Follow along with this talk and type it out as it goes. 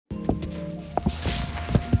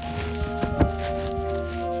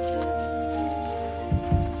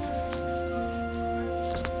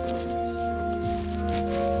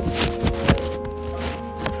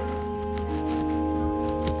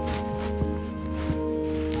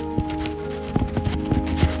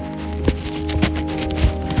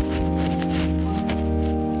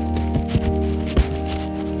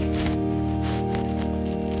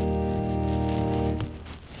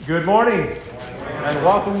Good morning, and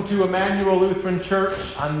welcome to Emmanuel Lutheran Church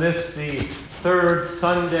on this, the third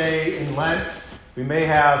Sunday in Lent. We may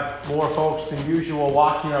have more folks than usual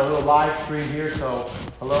watching our little live stream here, so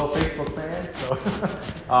hello, Facebook fans. So,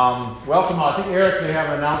 welcome. I think Eric may have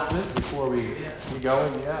an announcement before we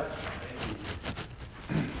go. Yeah.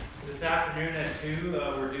 This afternoon at 2,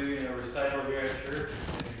 we're doing a recital here at church.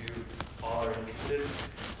 If you all are interested,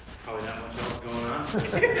 probably not much else going on.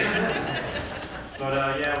 But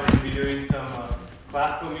we're going to be doing some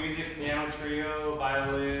classical music, piano trio,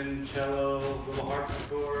 violin, cello, little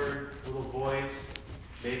harpsichord, little voice,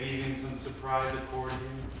 maybe even some surprise accordion.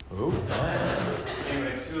 Ooh.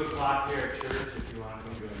 Anyway, it's 2 o'clock here at church if you want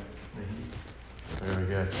to come join us. Very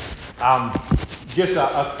good. Just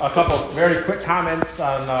a couple very quick comments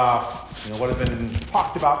on what has been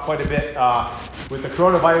talked about quite a bit with the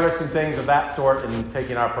coronavirus and things of that sort, and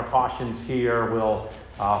taking our precautions here. We'll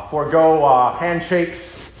forego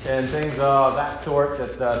handshakes and things of that sort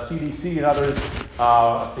that the CDC and others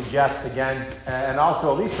suggest against, and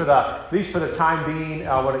also at least for the time being,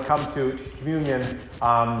 when it comes to communion,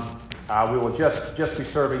 we will just be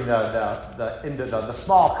serving the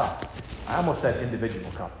small cups. I almost said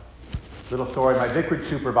individual cups. Little story, my vicarage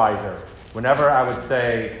supervisor, whenever I would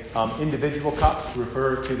say individual cups,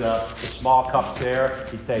 refer to the small cups there,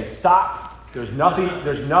 he'd say, stop, there's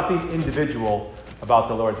nothing individual about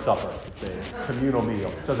the Lord's Supper. It's a communal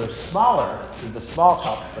meal. So they're smaller than the small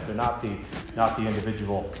cups, but they're not the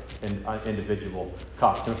individual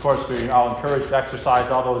cups. And of course, we all encouraged to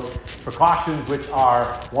exercise all those precautions, which are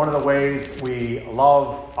one of the ways we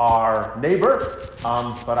love our neighbor.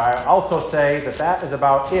 But I also say that is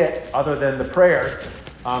about it, other than the prayers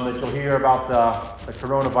that you'll hear about the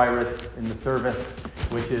coronavirus in the service,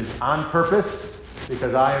 which is on purpose,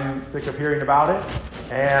 because I am sick of hearing about it.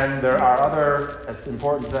 And there are other, as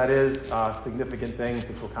important as that is, significant things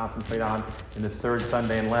which we'll concentrate on in this third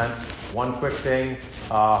Sunday in Lent. One quick thing,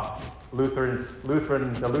 the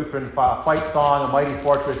Lutheran fight song, "A Mighty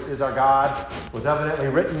Fortress is Our God," was evidently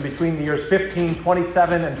written between the years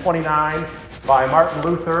 1527 and 29 by Martin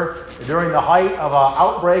Luther during the height of an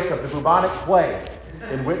outbreak of the bubonic plague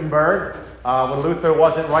in Wittenberg. When Luther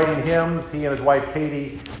wasn't writing hymns, he and his wife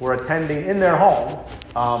Katie were attending in their home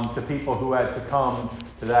to people who had succumbed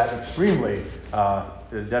to that extremely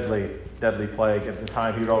deadly plague. At the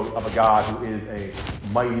time he wrote of a God who is a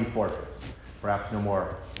mighty fortress. Perhaps no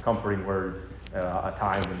more comforting words a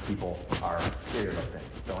time when people are scared of things.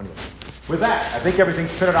 So anyway, with that, I think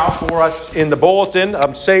everything's printed out for us in the bulletin.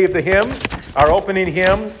 Save the hymns. Our opening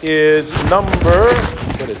hymn is number,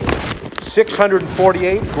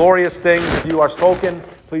 648, Glorious Things of You Are Spoken.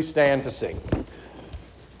 Please stand to sing.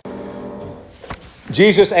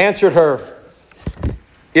 Jesus answered her,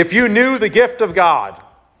 "If you knew the gift of God,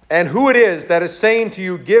 and who it is that is saying to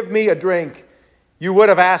you, 'Give me a drink,' you would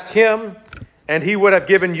have asked him, and he would have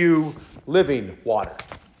given you living water."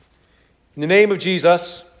 In the name of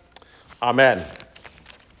Jesus, amen.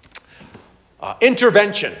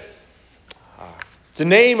 Intervention. It's the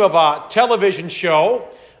name of a television show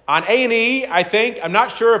on A&E, I think. I'm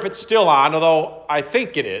not sure if it's still on, although I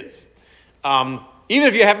think it is. Even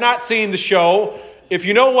if you have not seen the show, if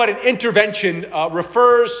you know what an intervention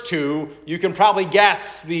refers to, you can probably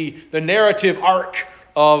guess the narrative arc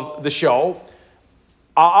of the show.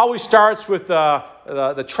 Always starts with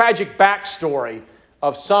the tragic backstory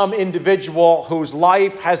of some individual whose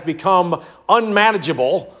life has become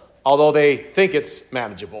unmanageable, although they think it's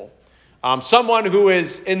manageable. Someone who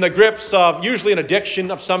is in the grips of usually an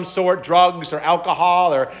addiction of some sort, drugs or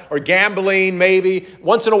alcohol or gambling maybe.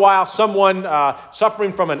 Once in a while, someone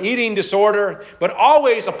suffering from an eating disorder, but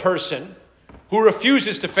always a person who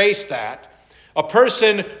refuses to face that. A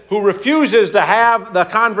person who refuses to have the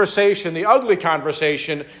conversation, the ugly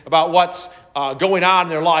conversation about what's going on in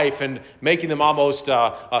their life and making them almost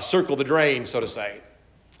circle the drain, so to say.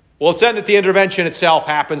 Well, it's then that the intervention itself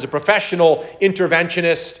happens. A professional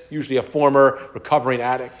interventionist, usually a former recovering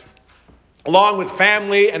addict, along with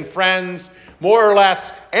family and friends, more or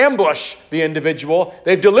less ambush the individual.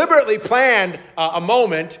 They've deliberately planned a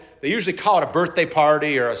moment. They usually call it a birthday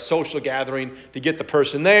party or a social gathering to get the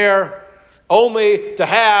person there, only to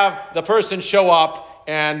have the person show up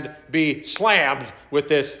and be slammed with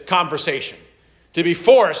this conversation. To be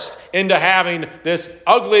forced into having this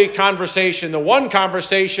ugly conversation, the one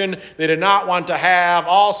conversation they did not want to have,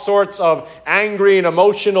 all sorts of angry and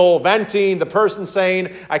emotional venting, the person saying,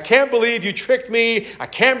 "I can't believe you tricked me, I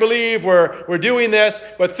can't believe we're doing this,"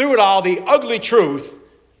 but through it all, the ugly truth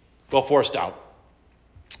will forced out.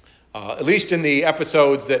 At least in the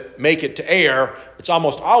episodes that make it to air, it's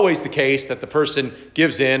almost always the case that the person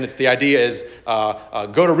gives in. It's the idea is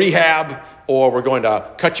go to rehab or we're going to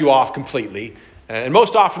cut you off completely. And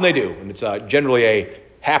most often they do. And it's generally a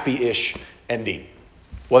happy-ish ending.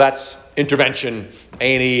 Well, that's intervention,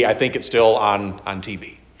 A&E. I think it's still on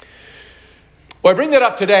TV. Well, I bring that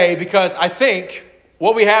up today because I think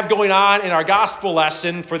what we have going on in our gospel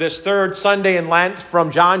lesson for this third Sunday in Lent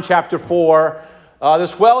from John chapter 4,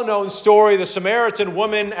 this well-known story, the Samaritan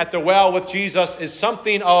woman at the well with Jesus, is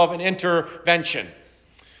something of an intervention.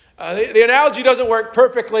 The analogy doesn't work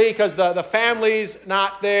perfectly because the family's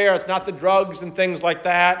not there. It's not the drugs and things like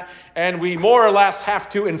that. And we more or less have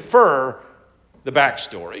to infer the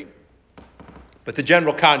backstory. But the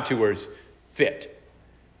general contours fit.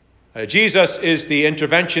 Jesus is the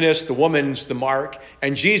interventionist, the woman's the mark,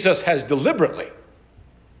 and Jesus has deliberately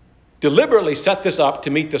set this up to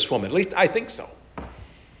meet this woman. At least I think so.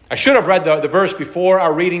 I should have read the verse before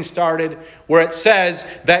our reading started, where it says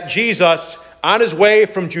that Jesus, on his way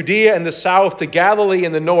from Judea in the south to Galilee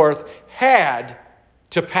in the north, had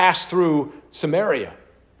to pass through Samaria,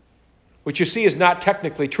 which you see is not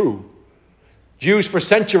technically true. Jews for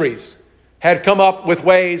centuries had come up with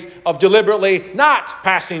ways of deliberately not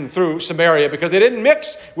passing through Samaria because they didn't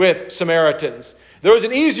mix with Samaritans. There was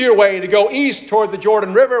an easier way to go east toward the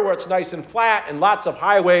Jordan River where it's nice and flat and lots of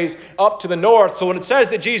highways up to the north. So when it says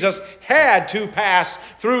that Jesus had to pass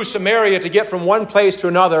through Samaria to get from one place to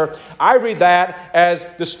another, I read that as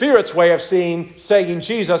the Spirit's way of saying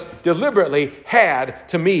Jesus deliberately had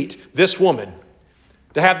to meet this woman,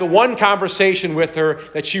 to have the one conversation with her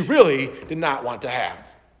that she really did not want to have.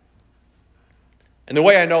 And the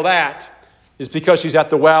way I know that is because she's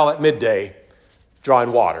at the well at midday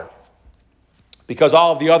drawing water. Because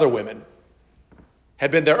all of the other women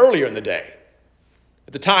had been there earlier in the day,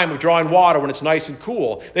 at the time of drawing water when it's nice and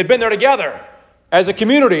cool. They'd been there together as a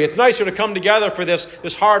community. It's nicer to come together for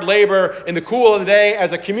this hard labor in the cool of the day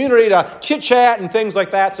as a community to chit-chat and things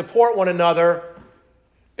like that, support one another.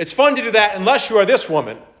 It's fun to do that unless you are this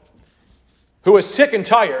woman who is sick and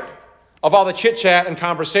tired of all the chit-chat and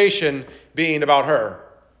conversation being about her.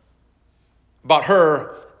 About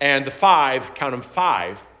her and the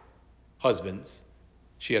five husbands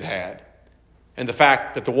she had had, and the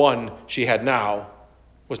fact that the one she had now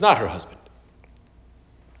was not her husband.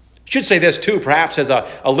 I should say this too, perhaps as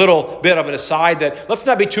a little bit of an aside, that let's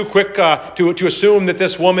not be too quick to assume that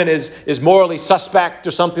this woman is morally suspect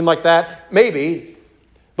or something like that. Maybe,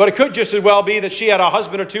 but it could just as well be that she had a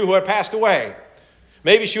husband or two who had passed away.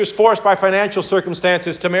 Maybe she was forced by financial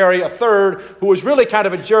circumstances to marry a third who was really kind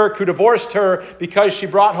of a jerk who divorced her because she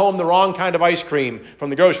brought home the wrong kind of ice cream from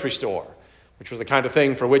the grocery store, which was the kind of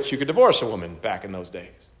thing for which you could divorce a woman back in those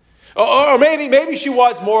days. Or maybe she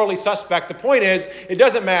was morally suspect. The point is, it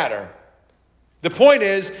doesn't matter. The point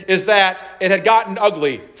is that it had gotten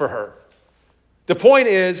ugly for her. The point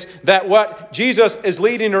is that what Jesus is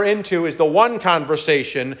leading her into is the one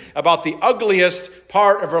conversation about the ugliest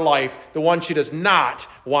part of her life, the one she does not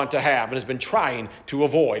want to have and has been trying to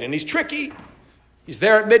avoid. And he's tricky. He's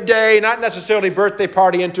there at midday, not necessarily birthday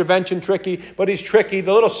party intervention tricky, but he's tricky.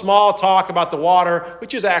 The little small talk about the water,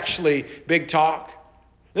 which is actually big talk.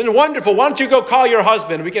 Then wonderful. Why don't you go call your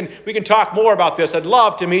husband? We can talk more about this. I'd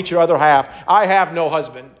love to meet your other half. I have no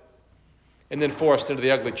husband. And then forced into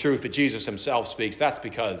the ugly truth that Jesus himself speaks. That's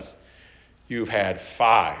because you've had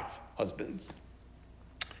 5 husbands.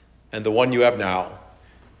 And the one you have now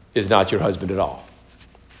is not your husband at all.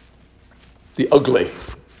 The ugly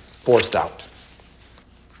forced out.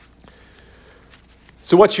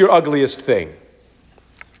 So what's your ugliest thing?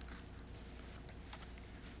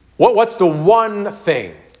 What's the one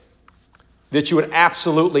thing that you would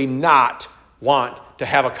absolutely not want to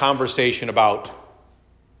have a conversation about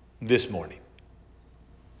this morning?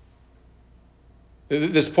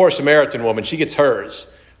 This poor Samaritan woman, she gets hers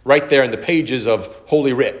right there in the pages of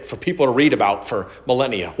Holy Writ for people to read about for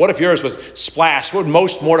millennia. What if yours was splashed? What would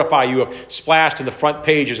most mortify you if splashed in the front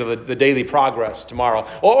pages of the Daily Progress tomorrow?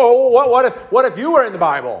 What if you were in the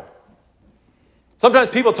Bible? Sometimes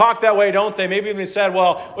people talk that way, don't they? Maybe even said,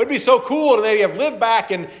 well, it would be so cool to maybe have lived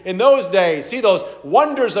back in those days, see those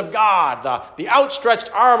wonders of God, the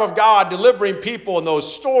outstretched arm of God delivering people in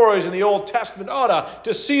those stories in the Old Testament.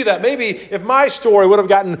 To see that. Maybe if my story would have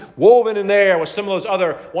gotten woven in there with some of those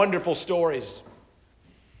other wonderful stories.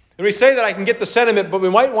 And we say that I can get the sentiment, but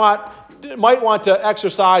we might want to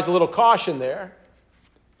exercise a little caution there.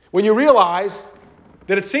 When you realize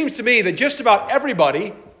that it seems to me that just about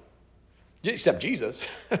everybody, except Jesus,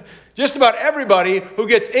 just about everybody who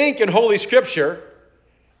gets ink in Holy Scripture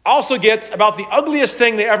also gets about the ugliest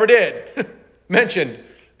thing they ever did mentioned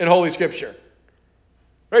in Holy Scripture.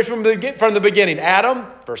 Right from the beginning. Adam,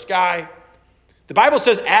 first guy. The Bible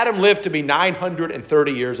says Adam lived to be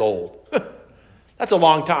 930 years old. That's a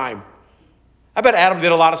long time. I bet Adam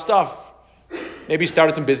did a lot of stuff. Maybe he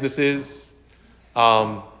started some businesses.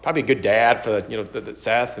 Probably a good dad for the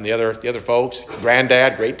Seth and the other folks.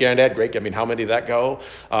 Granddad, great-granddad, great. I mean, how many did that go?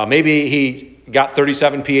 Maybe he got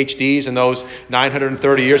 37 PhDs in those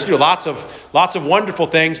 930 years. He did lots of wonderful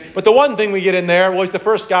things. But the one thing we get in there was the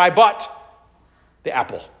first guy, but the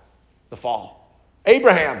apple, the fall.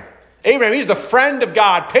 Abraham, he's the friend of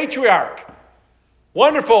God, patriarch.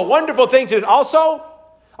 Wonderful, wonderful things. And also,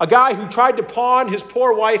 a guy who tried to pawn his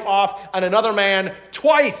poor wife off on another man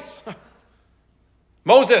twice.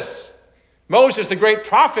 Moses, the great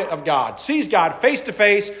prophet of God, sees God face to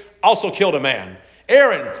face, also killed a man.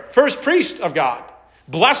 Aaron, first priest of God,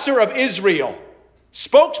 blesser of Israel,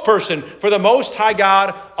 spokesperson for the Most High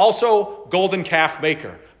God, also golden calf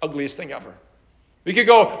maker, ugliest thing ever. We could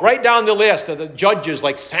go right down the list of the judges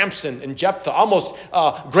like Samson and Jephthah, almost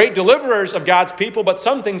great deliverers of God's people, but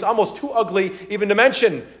some things almost too ugly even to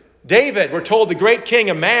mention. David, we're told the great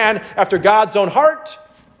king, a man after God's own heart,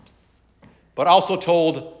 but also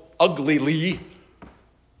told uglily,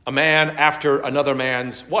 a man after another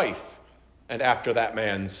man's wife and after that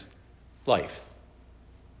man's life.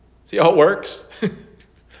 See how it works?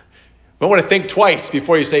 You want to think twice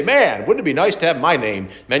before you say, man, wouldn't it be nice to have my name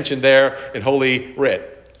mentioned there in Holy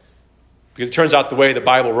Writ? Because it turns out the way the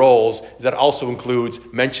Bible rolls is that it also includes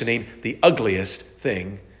mentioning the ugliest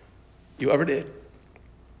thing you ever did.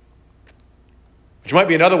 Which might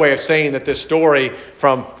be another way of saying that this story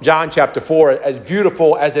from John chapter 4, as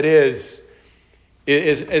beautiful as it is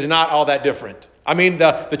not all that different. I mean,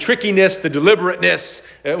 the trickiness, the deliberateness,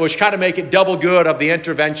 which kind of make it double good of the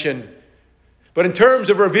intervention. But in terms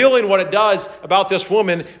of revealing what it does about this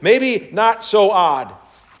woman, maybe not so odd.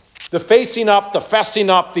 The facing up, the fessing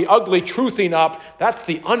up, the ugly truthing up, that's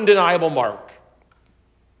the undeniable mark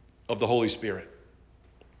of the Holy Spirit.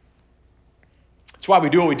 That's why we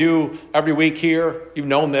do what we do every week here. You've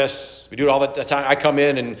known this. We do it all the time. I come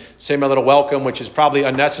in and say my little welcome, which is probably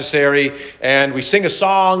unnecessary. And we sing a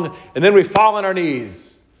song, and then we fall on our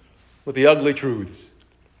knees with the ugly truths.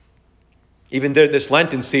 Even this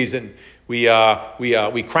Lenten season, we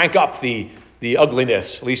crank up the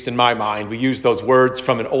ugliness, at least in my mind. We use those words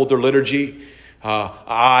from an older liturgy.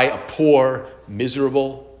 I, a poor,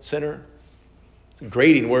 miserable sinner.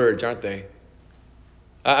 Grating words, aren't they?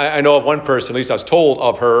 I know of one person, at least I was told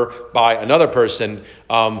of her by another person,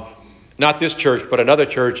 not this church, but another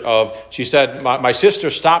church, she said, my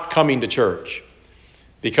sister stopped coming to church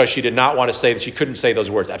because she did not want to say that she couldn't say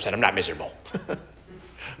those words. I said, I'm not miserable.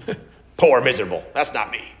 Poor, miserable. That's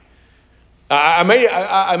not me. I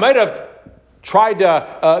might have tried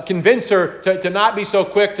to convince her to not be so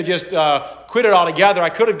quick to just quit it altogether. I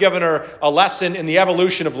could have given her a lesson in the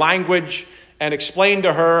evolution of language and explained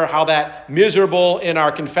to her how that miserable in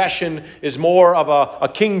our confession is more of a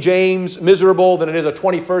King James miserable than it is a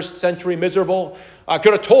 21st century miserable. I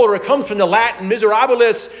could have told her it comes from the Latin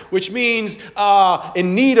miserabilis, which means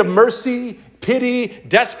in need of mercy, pity,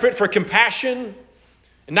 desperate for compassion.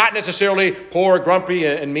 And not necessarily poor, grumpy,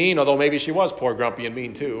 and mean, although maybe she was poor, grumpy, and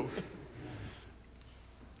mean too.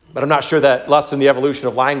 But I'm not sure that lesson, the evolution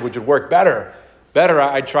of language, would work better.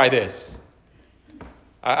 I'd try this.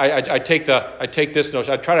 I take this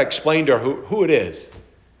notion. I try to explain to her who it is,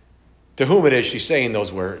 to whom it is she's saying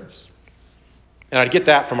those words. And I'd get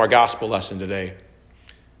that from our gospel lesson today.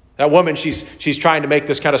 That woman, she's trying to make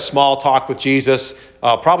this kind of small talk with Jesus,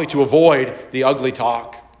 probably to avoid the ugly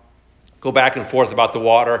talk. Go back and forth about the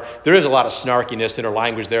water. There is a lot of snarkiness in her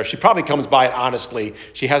language there. She probably comes by it honestly.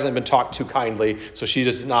 She hasn't been talked to kindly, so she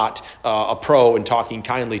is not a pro in talking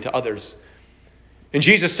kindly to others. And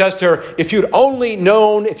Jesus says to her, if you only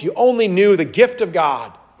knew the gift of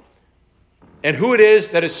God and who it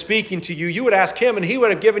is that is speaking to you, you would ask him and he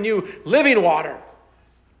would have given you living water.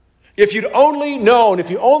 If you'd only known, if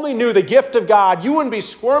you only knew the gift of God, you wouldn't be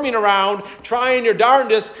squirming around trying your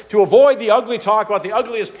darndest to avoid the ugly talk about the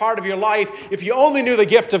ugliest part of your life. If you only knew the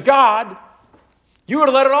gift of God, you would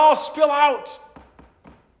have let it all spill out.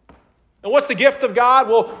 And what's the gift of God?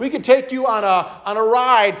 Well, we could take you on a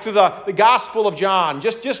ride through the Gospel of John,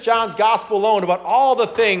 just John's Gospel alone, about all the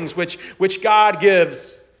things which God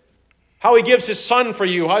gives. How he gives his Son for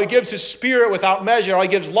you, how he gives his Spirit without measure, how he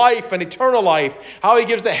gives life and eternal life, how he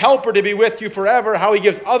gives the Helper to be with you forever, how he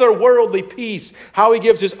gives otherworldly peace, how he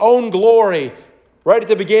gives his own glory. Right at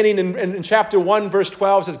the beginning in chapter 1, verse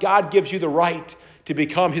 12 says, God gives you the right to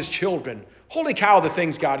become his children. Holy cow, the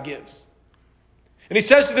things God gives. And he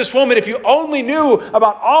says to this woman, if you only knew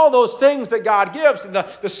about all those things that God gives, and the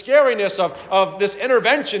scariness of this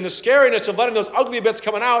intervention, the scariness of letting those ugly bits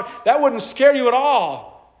coming out, that wouldn't scare you at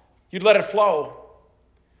all. You'd let it flow.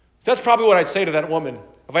 So that's probably what I'd say to that woman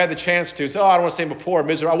if I had the chance to. So, I don't want to say I'm poor,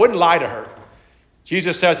 miserable. I wouldn't lie to her.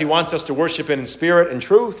 Jesus says he wants us to worship him in spirit and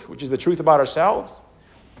truth, which is the truth about ourselves.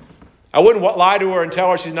 I wouldn't lie to her and tell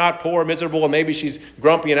her she's not poor, miserable, and maybe she's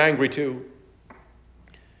grumpy and angry too.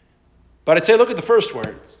 But I'd say, look at the first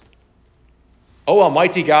words. Oh,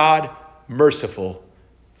 Almighty God, merciful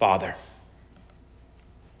Father.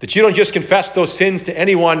 That you don't just confess those sins to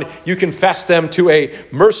anyone, you confess them to a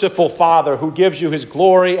merciful Father who gives you his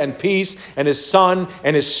glory and peace and his Son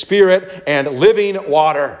and his Spirit and living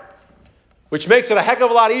water. Which makes it a heck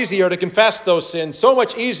of a lot easier to confess those sins. So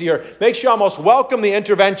much easier. Makes you almost welcome the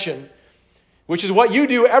intervention. Which is what you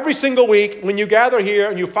do every single week when you gather here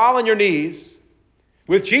and you fall on your knees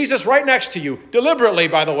with Jesus right next to you. Deliberately,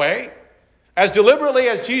 by the way. As deliberately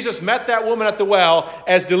as Jesus met that woman at the well,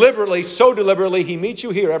 as deliberately, so deliberately, he meets you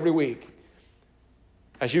here every week.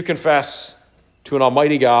 As you confess to an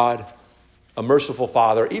almighty God, a merciful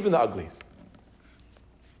Father, even the uglies.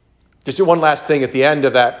 Just do one last thing at the end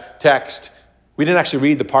of that text. We didn't actually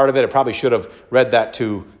read the part of it. I probably should have read that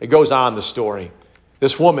too. It goes on, the story.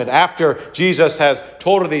 This woman, after Jesus has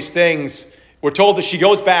told her these things, we're told that she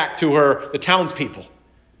goes back to the townspeople.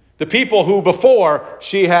 The people who before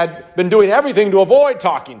she had been doing everything to avoid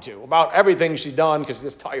talking to about everything she's done because she's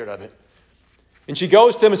just tired of it. And she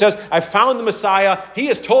goes to him and says, I found the Messiah. He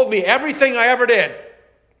has told me everything I ever did.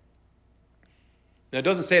 Now it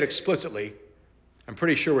doesn't say it explicitly. I'm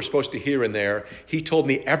pretty sure we're supposed to hear in there, he told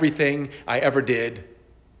me everything I ever did,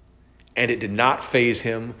 and it did not faze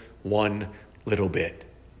him one little bit.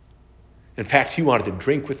 In fact, he wanted to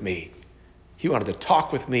drink with me. He wanted to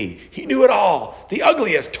talk with me. He knew it all. The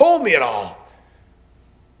ugliest told me it all.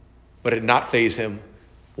 But it did not faze him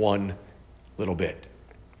one little bit.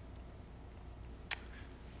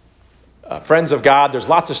 Friends of God, there's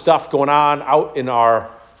lots of stuff going on out in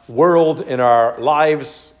our world, in our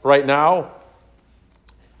lives right now.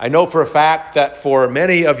 I know for a fact that for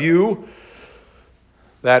many of you,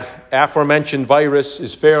 that aforementioned virus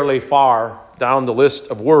is fairly far down the list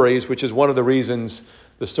of worries, which is one of the reasons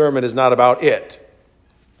the sermon is not about it.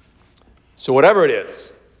 So whatever it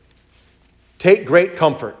is, take great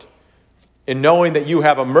comfort in knowing that you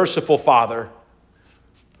have a merciful Father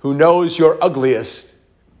who knows your ugliest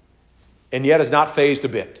and yet is not fazed a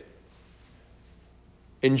bit.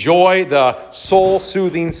 Enjoy the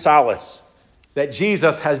soul-soothing solace that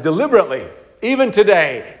Jesus has deliberately, even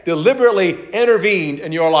today, deliberately intervened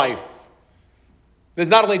in your life. That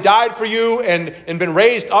not only died for you and been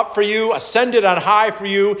raised up for you, ascended on high for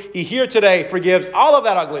you, he here today forgives all of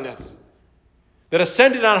that ugliness. That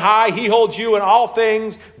ascended on high, he holds you in all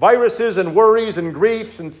things, viruses and worries and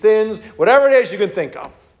griefs and sins, whatever it is you can think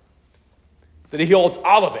of. That he holds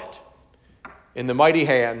all of it in the mighty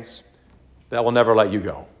hands that will never let you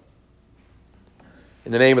go.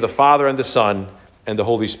 In the name of the Father and the Son and the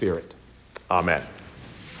Holy Spirit. Amen.